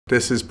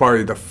this is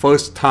probably the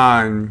first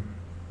time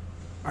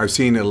I've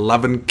seen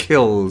 11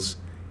 kills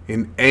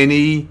in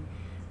any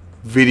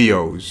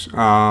videos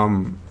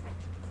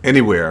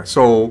anywhere.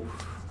 So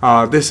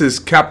this is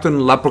Captain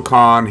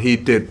Leprechaun. He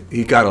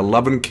got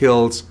 11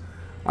 kills.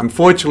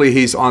 Unfortunately,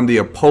 he's on the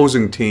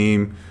opposing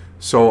team,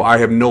 so I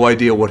have no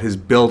idea what his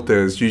build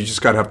is. You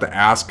just gotta have to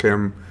ask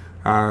him.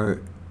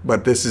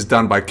 But this is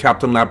done by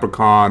Captain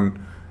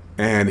Leprechaun,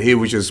 and he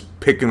was just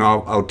picking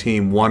off our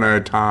team one at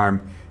a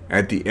time.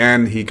 At the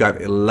end, he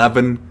got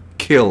 11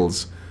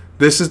 kills.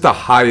 This is the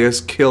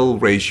highest kill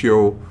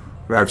ratio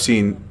that I've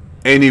seen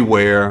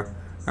anywhere.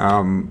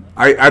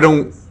 I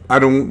don't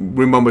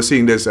remember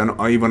seeing this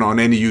even on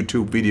any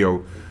YouTube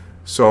video.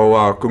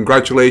 So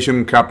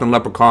congratulations, Captain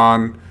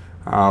Leprechaun,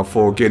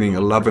 for getting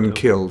 11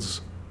 kills.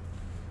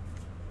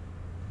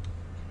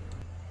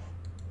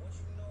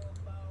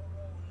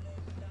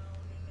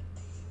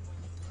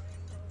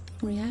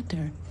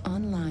 Reactor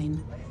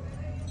online.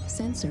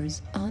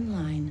 Sensors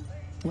online.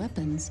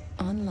 Weapons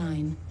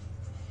online.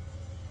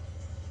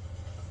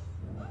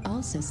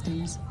 All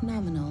systems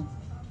nominal.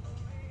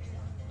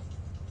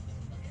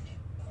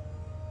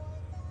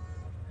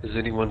 Is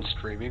anyone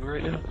streaming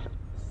right now?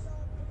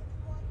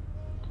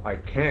 I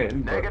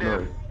can, but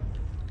no.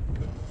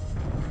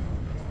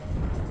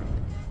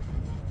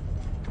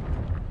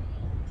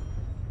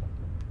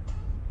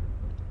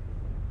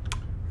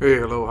 Hey,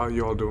 hello, how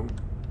you all doing?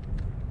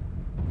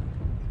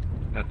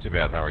 Not too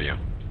bad, how are you?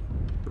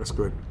 That's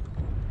good.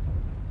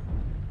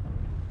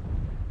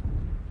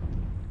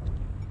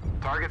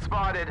 Target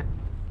spotted.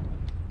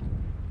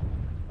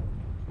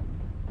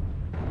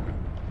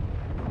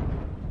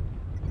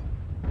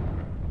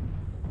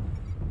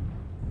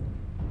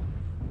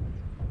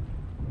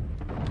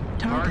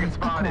 Target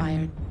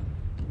acquired.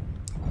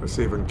 Let's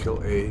see if we can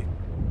kill a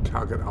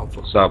target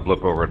alpha. Saw a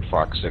blip over at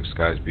Fox 6,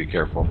 guys, be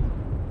careful.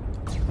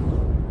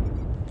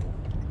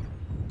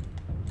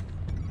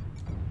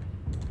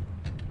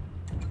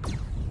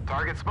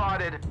 Target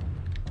spotted.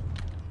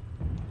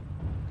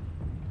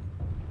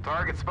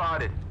 Target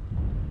spotted.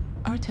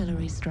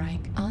 Artillery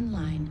strike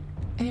online.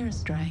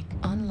 Airstrike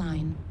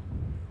online.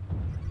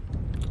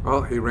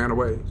 Oh, he ran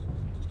away.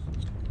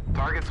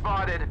 Target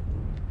spotted.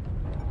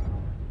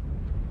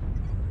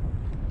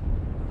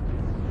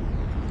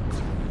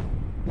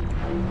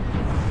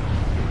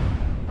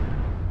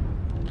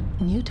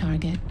 New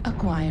target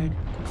acquired.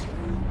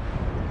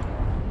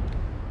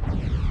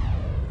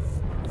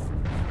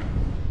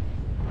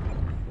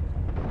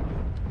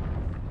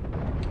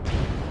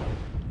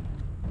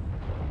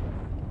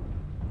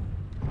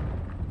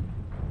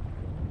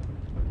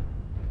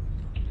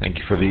 Thank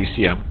you for the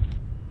ECM.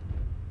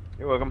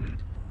 You're welcome.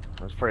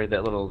 I was afraid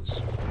that little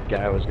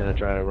guy was going to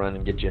try to run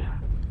and get you.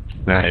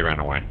 Nah, he ran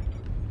away.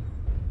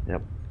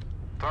 Yep.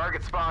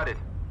 Target spotted.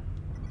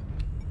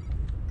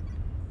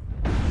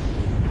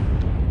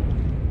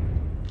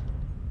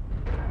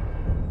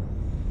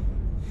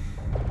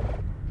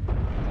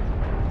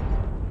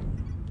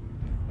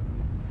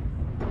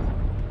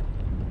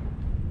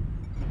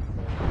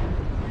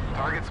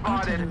 Target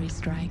spotted. Artillery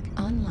strike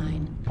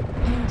online.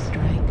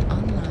 Airstrike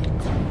online.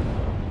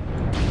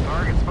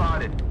 Target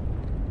spotted.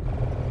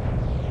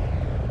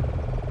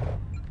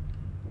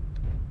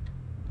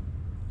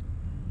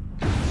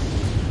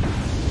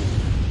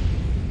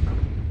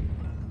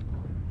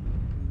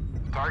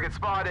 Target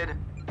spotted.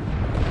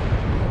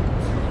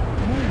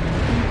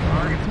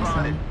 Target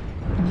spotted.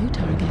 New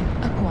target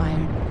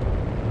acquired.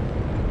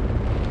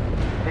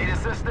 Need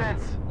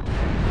assistance.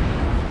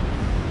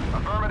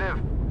 Affirmative.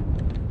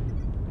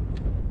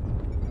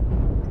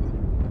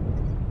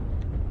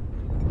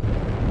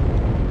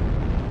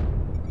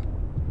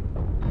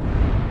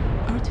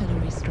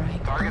 Artillery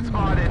strike Target online.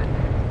 spotted.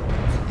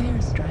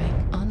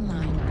 Airstrike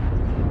online.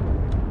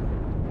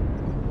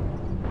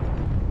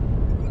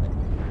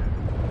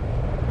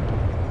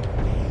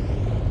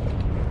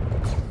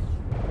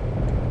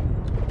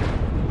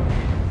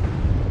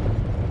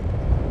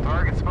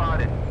 Target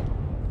spotted.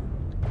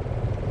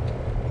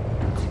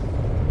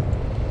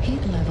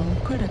 Heat level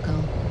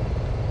critical.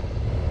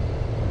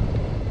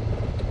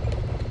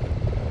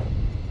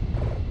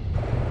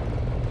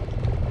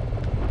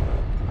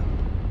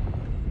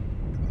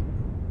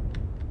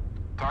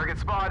 Target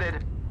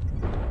spotted.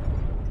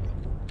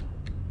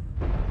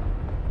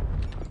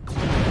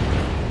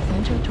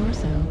 Center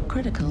torso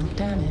critical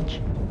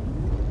damage.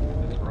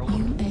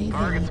 Target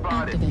UAV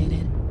spotted.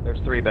 activated. There's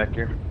 3 back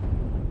here.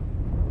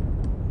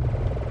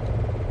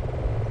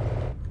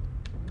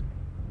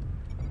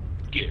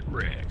 Get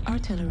wrecked.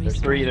 Artillery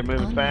There's 3 that strike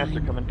are moving fast.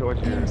 They're online. coming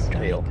towards your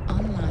tail. Airstrike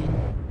online.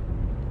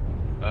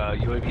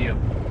 UAV.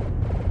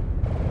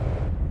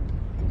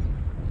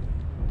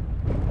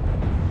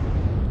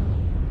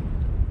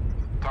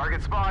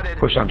 Target spotted.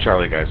 Push on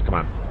Charlie, guys, come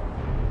on.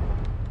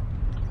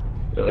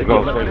 If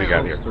Go, no what do we one got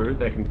else here? through,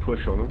 they can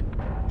push on them.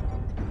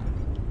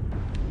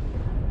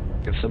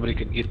 If somebody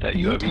could get that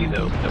New UAV,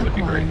 though, target that would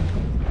be great.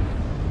 acquired.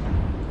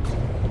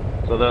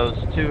 So those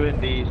 2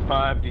 ND5,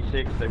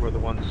 D6, they were the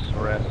ones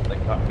harassed. They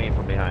caught me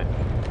from behind.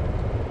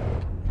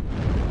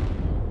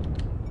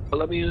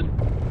 Let me in.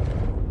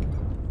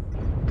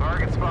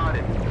 Target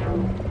spotted.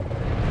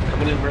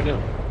 Coming in right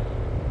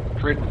now.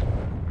 Trade.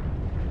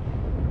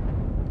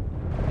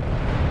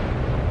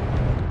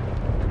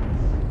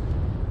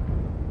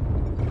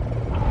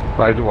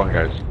 5-1,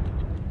 guys.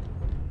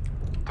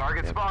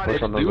 Target Push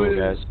spotted. on those Do little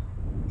it. guys.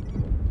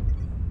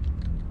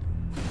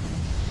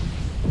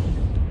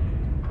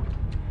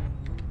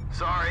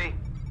 Sorry.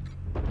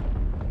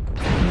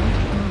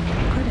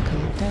 Not critical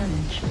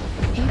damage.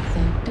 Heat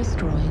sink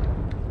destroyed.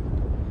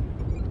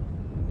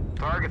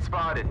 Target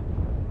spotted.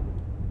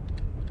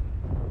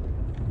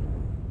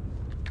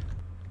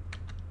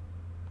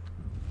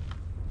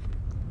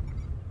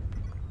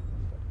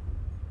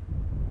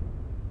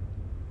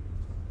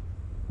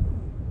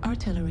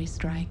 Artillery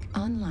strike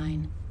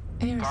online.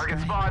 Target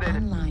Airstrike spotted.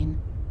 online.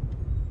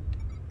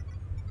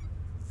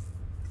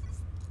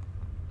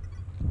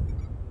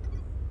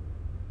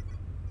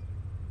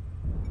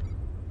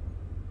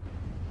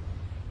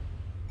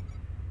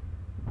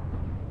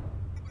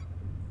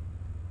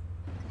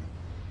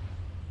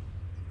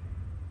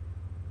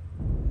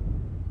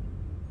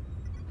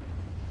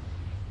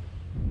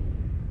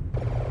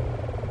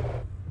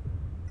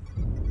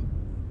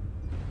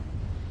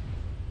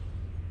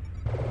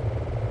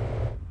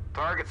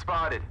 Target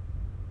spotted.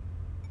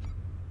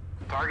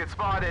 Target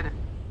spotted.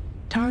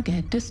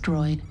 Target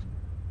destroyed.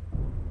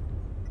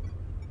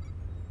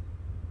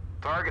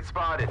 Target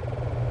spotted.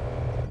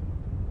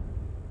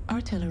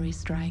 Artillery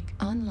strike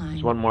online.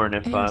 There's one more in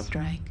F5.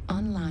 Airstrike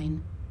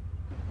online.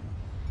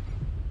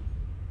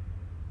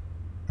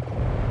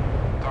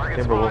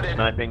 Target Timberwolf spotted.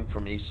 sniping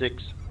from E6.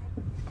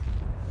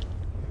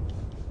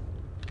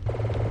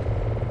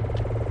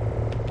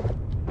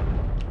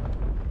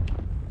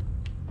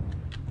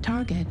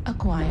 Target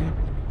acquired.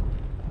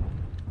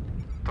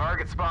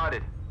 Target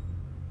spotted.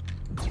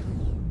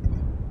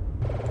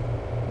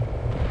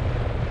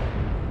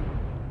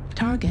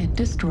 Target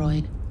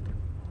destroyed.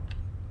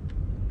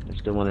 There's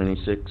still one in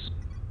E6.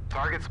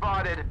 Target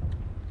spotted.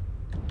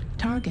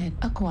 Target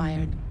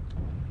acquired.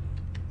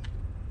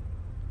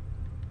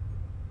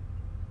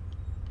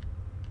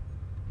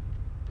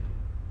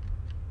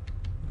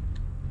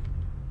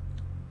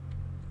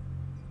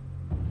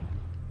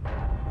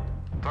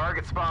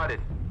 Target spotted.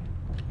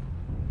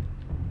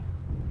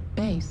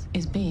 Base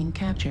is being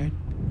captured.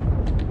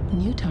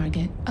 New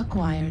target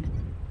acquired.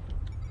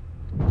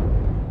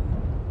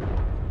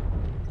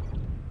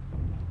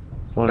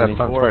 One That's in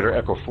Sun E4. Spider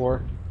Echo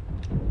 4.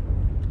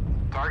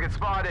 Target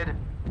spotted.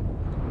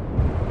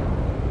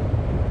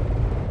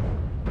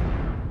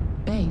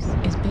 Base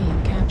is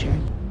being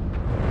captured.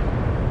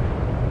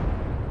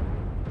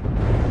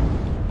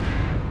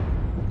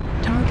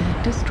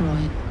 Target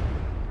destroyed.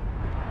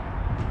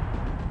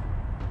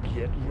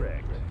 Get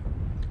wrecked.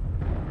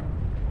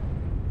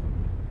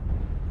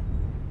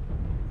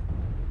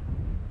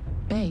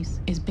 Base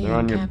is They're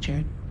on being your-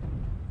 captured.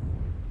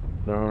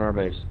 They're on our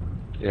base.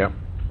 Yeah.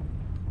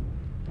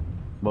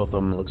 Both of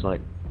them, it looks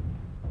like.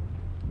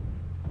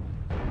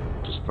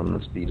 Just from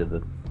the speed of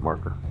the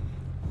marker.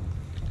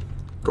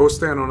 Go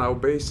stand on our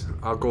base.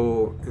 I'll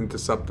go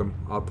intercept them.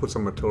 I'll put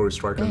some artillery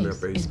strike on their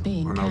Base base. is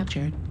being on our-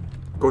 captured.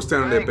 Go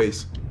stand on their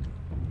Thanks.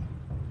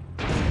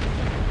 base.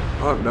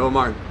 Oh, never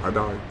mind. I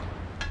died.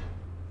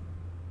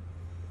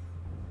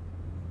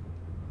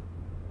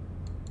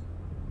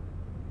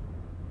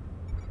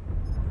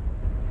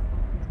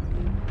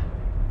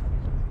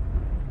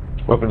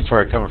 Weapons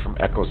fire coming from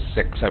Echo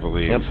 6, I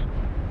believe. Yep.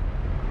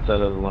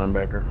 Set of the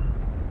linebacker.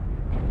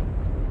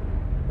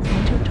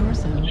 Center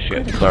torso. Shit,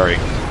 critical. sorry.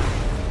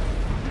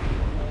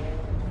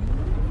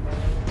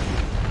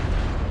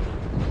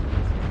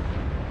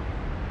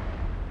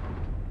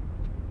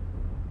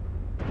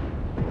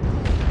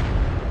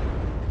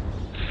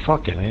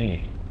 Fucking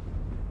A.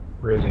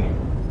 Where is he?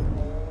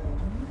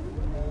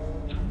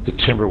 The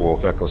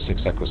Timberwolf, Echo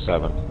 6, Echo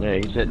 7. Yeah,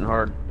 he's hitting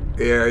hard.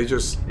 Yeah, he's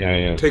just Yeah,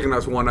 he is. taking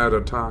us one at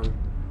a time.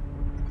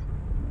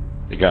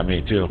 He got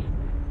me too.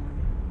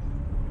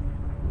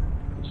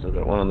 Still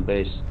got one on the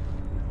base.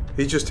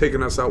 He's just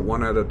taking us out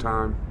one at a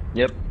time.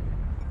 Yep.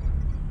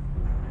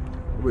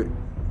 Wait,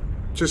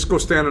 just go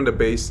stand on the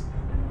base.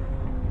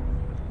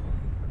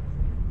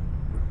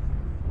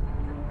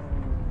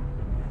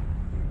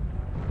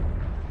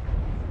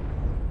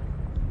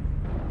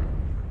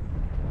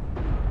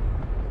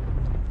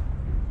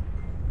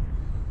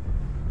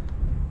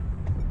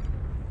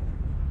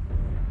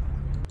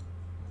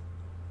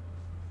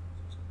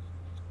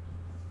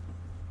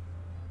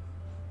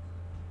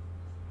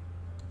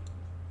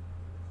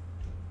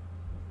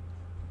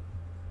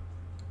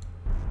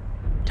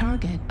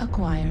 Target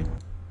acquired.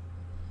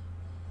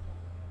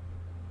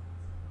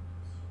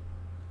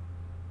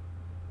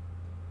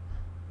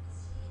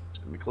 It's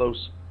gonna be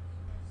close.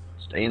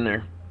 Stay in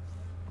there.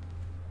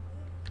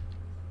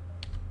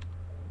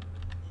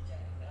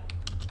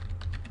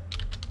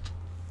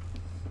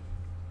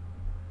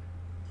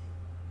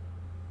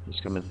 He's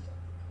coming.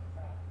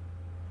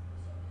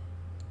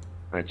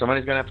 Alright,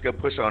 somebody's gonna have to go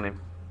push on him.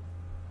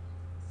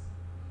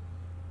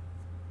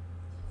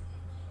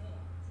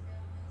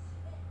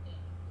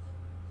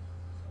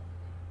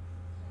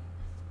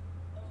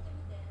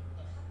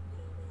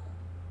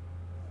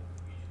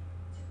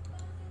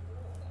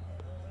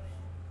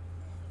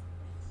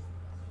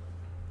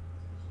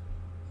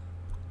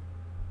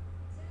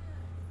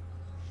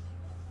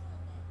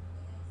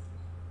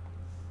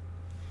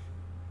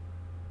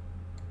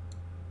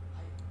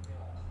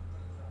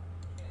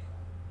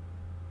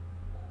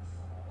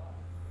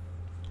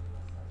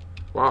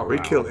 Wow, we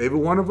killed every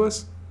one of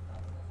us?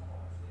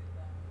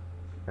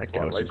 That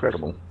guy was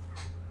incredible.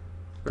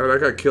 No, that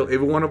guy killed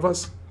every one of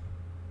us?